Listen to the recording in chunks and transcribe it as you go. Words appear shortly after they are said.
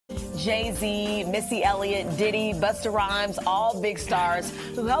Jay-Z, Missy, Elliot, Diddy, Busta Rhymes, all big stars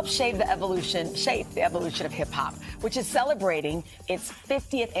who helped shape the evolution of hip-hop, which is celebrating its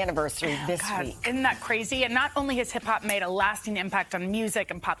 50th anniversary this week. Isn't that crazy? And not only has hip-hop made a lasting impact on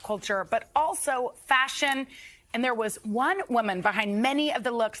music and pop culture, but also fashion. And there was one woman behind many of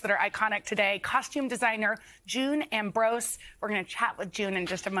the looks that are iconic today, costume designer June Ambrose. We're going to chat with June in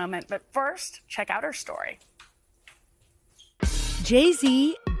just a moment. But first, check out her story.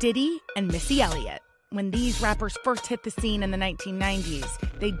 Jay-Z, Diddy, and Missy Elliot. When these rappers first hit the scene in the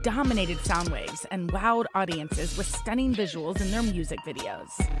 1990s, they dominated sound waves and wowed audiences with stunning visuals in their music videos.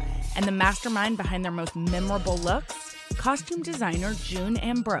 And the mastermind behind their most memorable looks? Costume designer June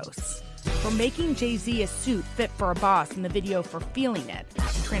Ambrose. From making Jay-Z a suit fit for a boss in the video for Feeling It,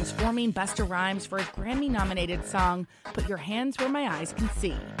 to transforming Busta Rhymes for his Grammy-nominated song, Put Your Hands Where My Eyes Can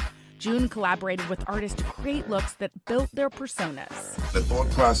See. June collaborated with artists to create looks that built their personas. The thought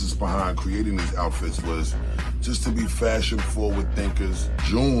process behind creating these outfits was just to be fashion-forward thinkers.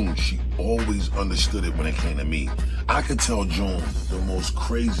 June, she always understood it when it came to me. I could tell June the most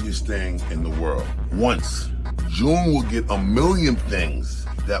craziest thing in the world. Once, June will get a million things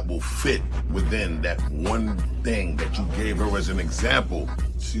that will fit within that one thing that you gave her as an example.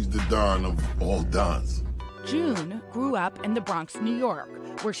 She's the Don of all Dons. June grew up in the Bronx, New York,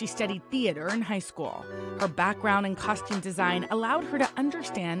 where she studied theater in high school. Her background in costume design allowed her to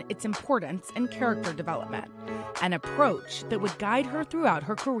understand its importance in character development, an approach that would guide her throughout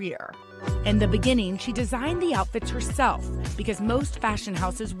her career. In the beginning, she designed the outfits herself because most fashion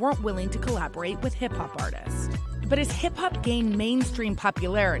houses weren't willing to collaborate with hip-hop artists. But as hip-hop gained mainstream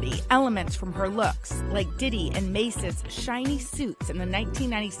popularity, elements from her looks, like Diddy and Mace's shiny suits in the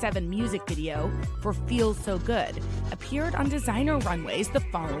 1997 music video for Feels So Good, appeared on designer runways the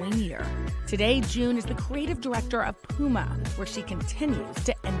following year. Today, June is the creative director of Puma, where she continues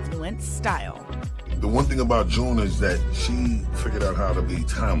to influence style. The one thing about June is that she figured out how to be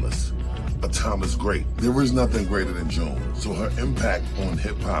timeless. A timeless great. There is nothing greater than June. So her impact on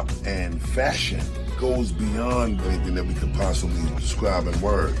hip-hop and fashion goes beyond anything that we could possibly describe in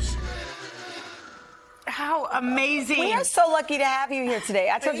words. How amazing. We are so lucky to have you here today.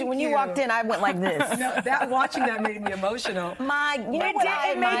 I told you, when you walked in, I went like this. Watching that made me emotional. You know what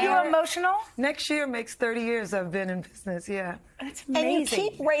I admire? It made you emotional? Next year makes 30 years I've been in business, yeah. That's amazing. And you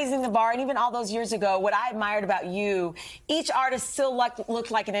keep raising the bar, and even all those years ago, what I admired about you, each artist still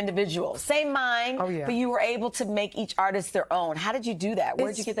looked like an individual. Same mind, but you were able to make each artist their own. How did you do that? Where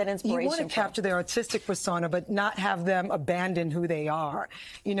did you get that inspiration from? You want to capture their artistic persona, but not have them abandon who they are.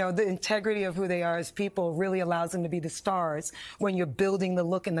 You know, the integrity of who they are as people really allows them to be the stars when you're building the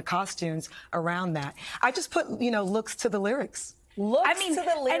look and the costumes around that. I just put, looks to the lyrics. Looks to the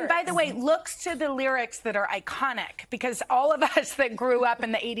lyrics. And by the way, looks to the lyrics that are iconic, because all of us that grew up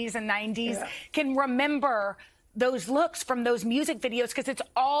in the 80s and 90s can remember those looks from those music videos because it's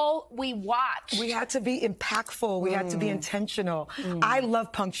all we watch. We had to be impactful. We had to be intentional. I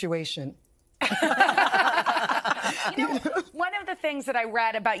love punctuation. One of the things that I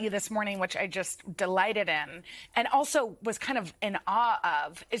read about you this morning, which I just delighted in, and also was kind of in awe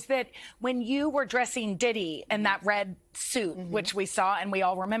of, is that when you were dressing Diddy in that red suit, which we saw and we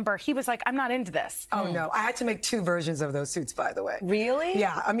all remember, he was like, I'm not into this. Oh, no. I had to make 2 versions of those suits, by the way. Really?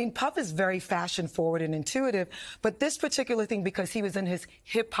 Yeah. I mean, Puff is very fashion forward and intuitive, but this particular thing, because he was in his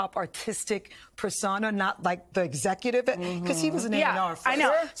hip-hop artistic persona, not like the executive, because he was an A&R first. I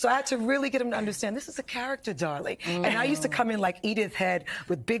know. So I had to really get him to understand this is a character, darling. And I used to come in like Edith Head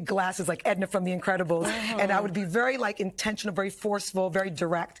with big glasses like Edna from The Incredibles, and I would be very intentional, very forceful, very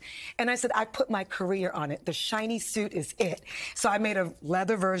direct. And I said, I put my career on it. The shiny suit is it. So I made a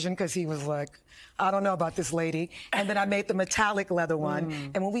leather version because he was like, I don't know about this lady. And then I made the metallic leather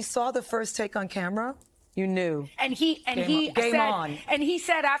one. And when we saw the first take on camera, you knew. And he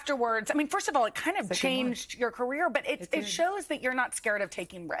said afterwards, I mean, first of all, it kind of changed your career, but it shows that you're not scared of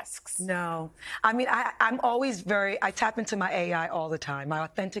taking risks. No. I mean, I'm always I tap into my AI all the time, my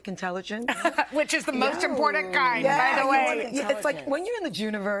authentic intelligence. Which is the most important kind, by the way. It's like when you're in the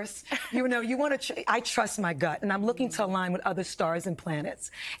Juniverse, you want to, I trust my gut, and I'm looking to align with other stars and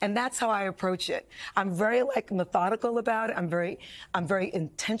planets. And that's how I approach it. I'm very methodical about it. I'm very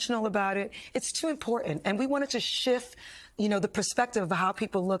intentional about it. It's too important. And we wanted to shift the perspective of how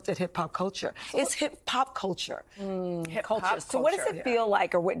people looked at hip-hop culture. It's hip-hop culture. Culture. So what does it feel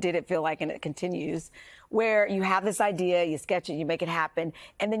like, or what did it feel like, and it continues, where you have this idea, you sketch it, you make it happen,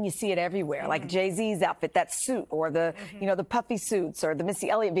 and then you see it everywhere, like Jay-Z's outfit, that suit, or the, the puffy suits, or the Missy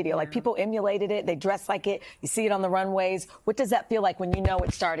Elliot video, like people emulated it, they dress like it, you see it on the runways. What does that feel like when you know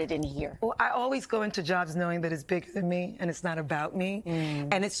it started in here? Well, I always go into jobs knowing that it's bigger than me, and it's not about me,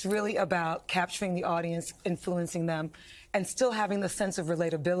 and it's really about capturing the audience, influencing them, and still having the sense of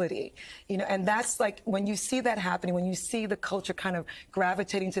relatability, and that's like, when you see that happening, when you see the culture kind of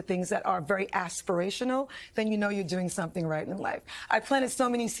gravitating to things that are very aspirational, then you know you're doing something right in life. I planted so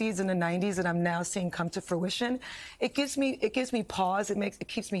many seeds in the 90s that I'm now seeing come to fruition. It gives me pause. It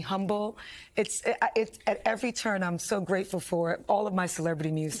keeps me humble. It's at every turn, I'm so grateful for it. All of my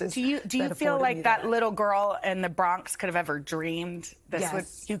celebrity muses. Do you feel like that little girl in the Bronx could have ever dreamed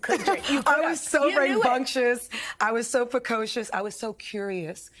this? You could dream. I was so rambunctious. I was so precocious. I was so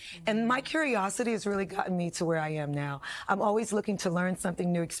curious. And my curiosity has really gotten me to where I am now. I'm always looking to learn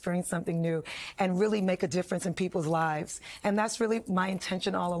something new, experience something new, and really make a difference in people's lives. And that's really my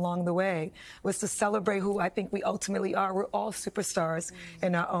intention all along the way, was to celebrate who I think we ultimately are. We're all superstars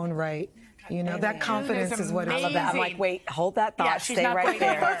in our own right. That confidence is what I love that. I'm like, wait, hold that thought. Yeah, she's Stay not right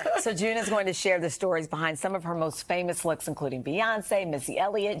there. there. So June is going to share the stories behind some of her most famous looks, including Beyoncé, Missy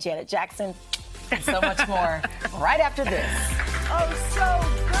Elliott, Janet Jackson, and so much more right after this. Oh, so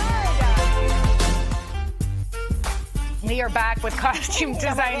good. We are back with costume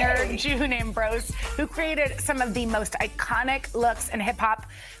designer June Ambrose, who created some of the most iconic looks in hip-hop,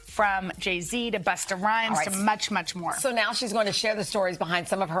 from Jay-Z to Busta Rhymes to much, much more. So now she's going to share the stories behind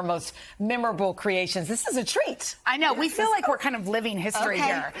some of her most memorable creations. This is a treat. I know. We feel like we're kind of living history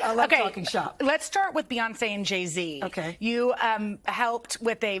here. I love talking shop. Let's start with Beyoncé and Jay-Z. Okay. You helped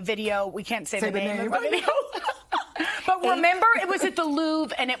with a video. We can't say the name of the video. But remember, it was at the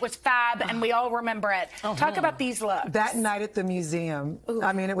Louvre, and it was fab, and we all remember it. Talk about these looks. That night at the museum,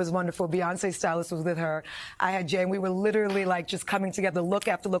 I mean, it was wonderful. Beyonce's stylist was with her. I had Jay, and we were literally like just coming together, look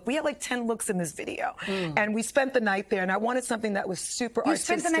after look. We had like 10 looks in this video. And we spent the night there, and I wanted something that was super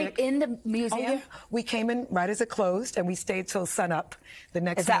artistic. You spent the night in the museum? Oh, yeah. We came in right as it closed, and we stayed till sunup the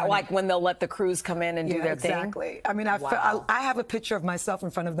next morning. Is that like when they'll let the crews come in and do their thing? Exactly. I mean, I have a picture of myself in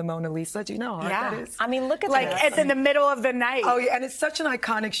front of the Mona Lisa. Do you know how hard that is? I mean, look at like that. It's in the middle of the night. Oh, yeah, and it's such an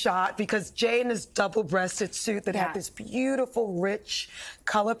iconic shot because Jay in his double-breasted suit that had this beautiful, rich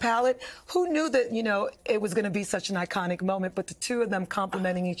color palette. Who knew that, it was going to be such an iconic moment, but the two of them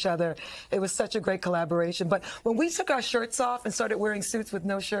complimenting each other, it was such a great collaboration. But when we took our shirts off and started wearing suits with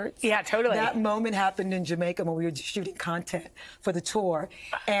no shirts, yeah, totally. That moment happened in Jamaica when we were shooting content for the tour.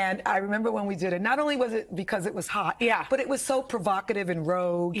 And I remember when we did it, not only was it because it was hot, but it was so provocative and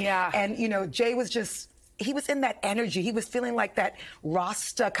rogue. Yeah. And, Jay was just... He was in that energy. He was feeling like that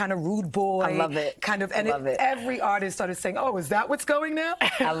Rasta kind of rude boy. I love it. Kind of, and every artist started saying, "Oh, is that what's going now?"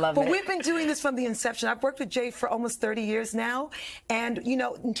 I love it. But we've been doing this from the inception. I've worked with Jay for almost 30 years now, and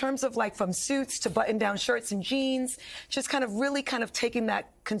in terms of like from suits to button-down shirts and jeans, just kind of really kind of taking that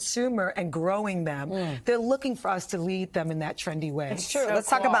consumer and growing them. They're looking for us to lead them in that trendy way. It's true. Let's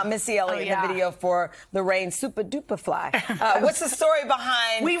talk about Missy Elliott in the video for The Rain Super Duper Fly. What's the story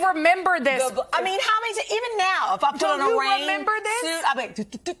behind? We remember this. I mean, how many? Even now, if I put on a rain remember this? suit, I'm like,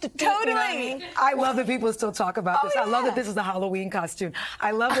 totally. I love that people still talk about this. I love that this is a Halloween costume.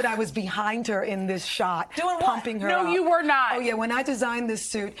 I love that I was behind her in this shot, pumping her up. No, you were not. Oh yeah, when I designed this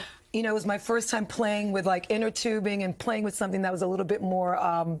suit, it was my first time playing with like inner tubing and playing with something that was a little bit more,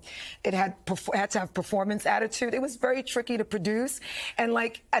 it had to have performance attitude. It was very tricky to produce. And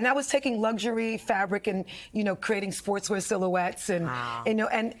I was taking luxury fabric and, creating sportswear silhouettes and,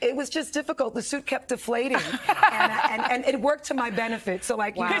 and it was just difficult. The suit kept deflating and it worked to my benefit. So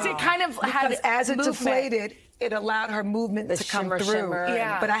because it kind of had as it movement. deflated, it allowed her movement to come through. Shimmer.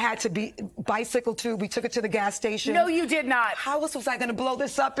 Yeah. But I had to be bicycle too. We took it to the gas station. No, you did not. How else was I going to blow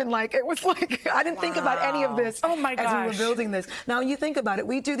this up? And it was like, I didn't think about any of this as we were building this. Now, when you think about it,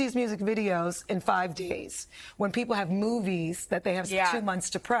 we do these music videos in 5 days. When people have movies that they have 2 months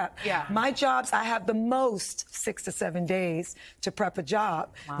to prep. My jobs, I have the most 6 to 7 days to prep a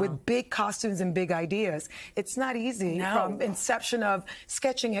job with big costumes and big ideas. It's not easy from inception of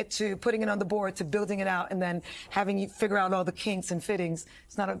sketching it to putting it on the board to building it out and then having you figure out all the kinks and fittings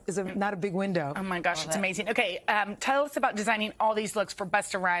is not a big window. Oh my gosh, it's amazing. Okay, tell us about designing all these looks for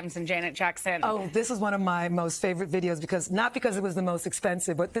Busta Rhymes and Janet Jackson. Oh, this is one of my most favorite videos not because it was the most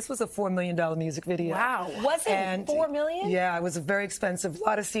expensive, but this was a $4 million music video. Wow. Was it $4 million? Yeah, it was very expensive. A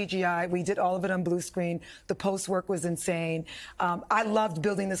lot of CGI. We did all of it on blue screen. The post work was insane. I loved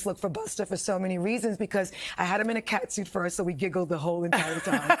building this look for Busta for so many reasons because I had him in a cat suit first, so we giggled the whole entire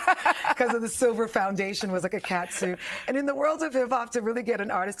time because of the silver foundation was like a cat suit. And in the world of hip hop, to really get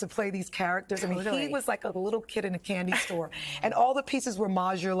an artist to play these characters, I mean, he was like a little kid in a candy store, and all the pieces were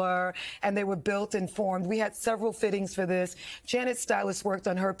modular and they were built and formed. We had several fittings for this. Janet's stylist worked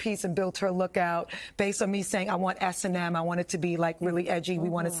on her piece and built her look out based on me saying I want S&M. I want it to be like really edgy. We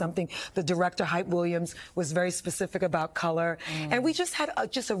wanted something. The director, Hype Williams, was very specific about color, and we just had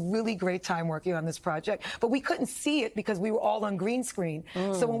just a really great time working on this project. But we couldn't see it because we were all on green screen.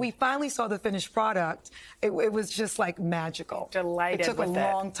 So when we finally saw the finished product, it was just like magical. Delighted. It took a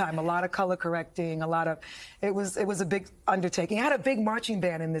long time, a lot of color correcting, it was a big undertaking. I had a big marching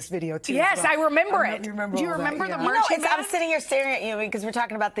band in this video too. Yes, I remember it. Do you remember the You know, marching band? I'm sitting here staring at you because we're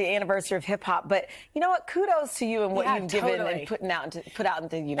talking about the anniversary of hip hop, but you know what? Kudos to you and what you've given and put out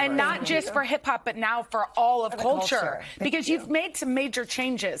into the universe. And not just for hip hop, but now for all of culture. Because you've made some major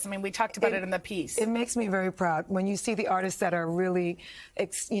changes. I mean, we talked about it in the piece. It makes me very proud when you see the artists that are really,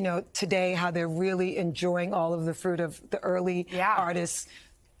 today, how they're really enjoying all of the fruit of the early artists.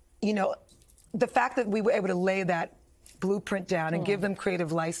 You know, the fact that we were able to lay that blueprint down and give them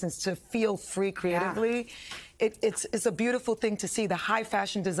creative license to feel free creatively. It's a beautiful thing to see. The high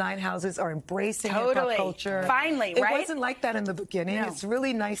fashion design houses are embracing hip hop culture. Finally, right? It wasn't like that in the beginning. No. It's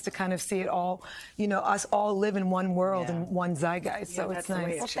really nice to kind of see it all, us all live in one world and one zeitgeist. So it's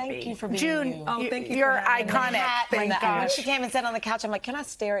nice. Well, thank you for being June, you. Oh, thank you. You're iconic. Thank you. She came and sat on the couch. I'm like, can I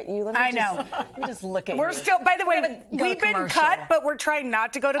stare at you? Let me just look at you. We're still, by the way, we've been cut, but we're trying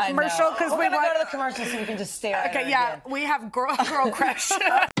not to go to commercial because we want to go to the commercial so we can just stare at her again. We have girl crush.